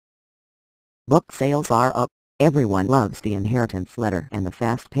Book sales are up, everyone loves the inheritance letter and the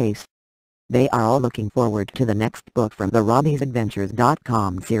fast pace. They are all looking forward to the next book from the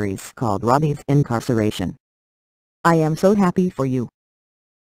robbiesadventures.com series called Robbie's Incarceration. I am so happy for you.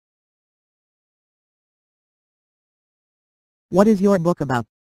 What is your book about?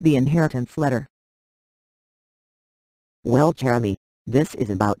 The inheritance letter. Well, Charlie, this is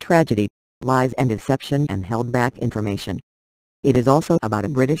about tragedy, lies and deception and held back information. It is also about a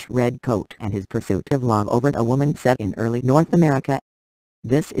British redcoat and his pursuit of love over a woman set in early North America.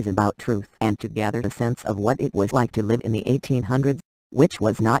 This is about truth and to gather a sense of what it was like to live in the 1800s, which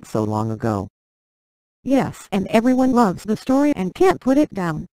was not so long ago. Yes, and everyone loves the story and can't put it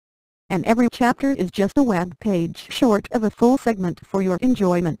down. And every chapter is just a web page short of a full segment for your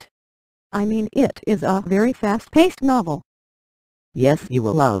enjoyment. I mean, it is a very fast-paced novel. Yes, you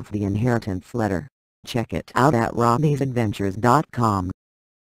will love The Inheritance Letter. Check it out at robbiesadventures.com.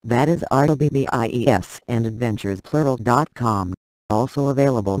 That is ROBBIES and adventuresplural.com. Also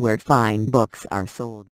available where fine books are sold.